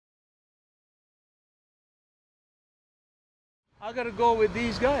I gotta go with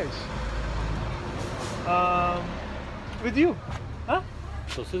these guys. With you, huh?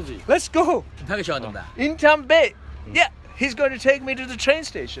 Let's go. Yingtanbei. Yeah, he's going to take me to the train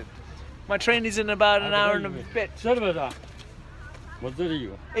station. My train is in about an hour and a bit. 80.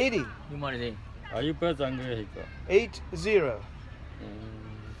 80. An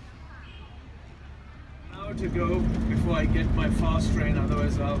hour to go before I get my fast train,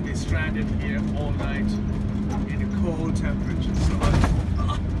 otherwise I'll be stranded here all night in a cold temperature. So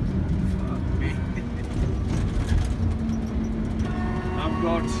fuck me. I've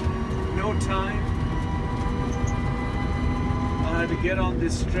got no time. I had to get on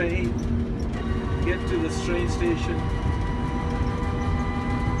this train, get to this train station,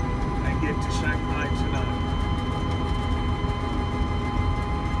 and get to Shanghai tonight.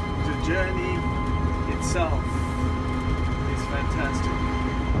 The journey itself is fantastic.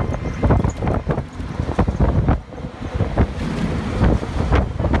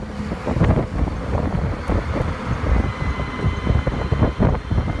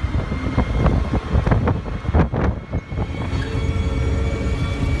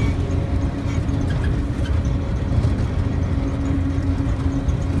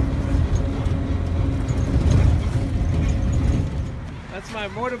 That's my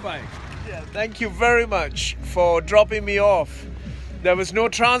motorbike. Yeah, thank you very much for dropping me off. There was no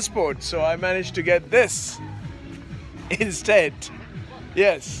transport, so I managed to get this instead.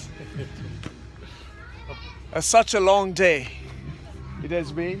 Yes. Such a long day it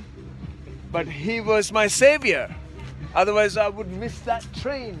has been, but he was my savior. Otherwise I would miss that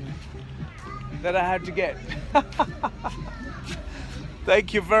train that I had to get.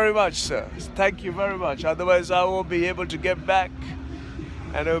 Thank you very much, sir. Thank you very much. Otherwise I won't be able to get back,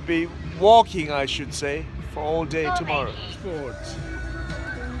 and I'll be walking, I should say, for all day tomorrow. Sports.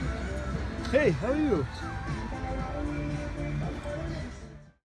 Hey, how are you?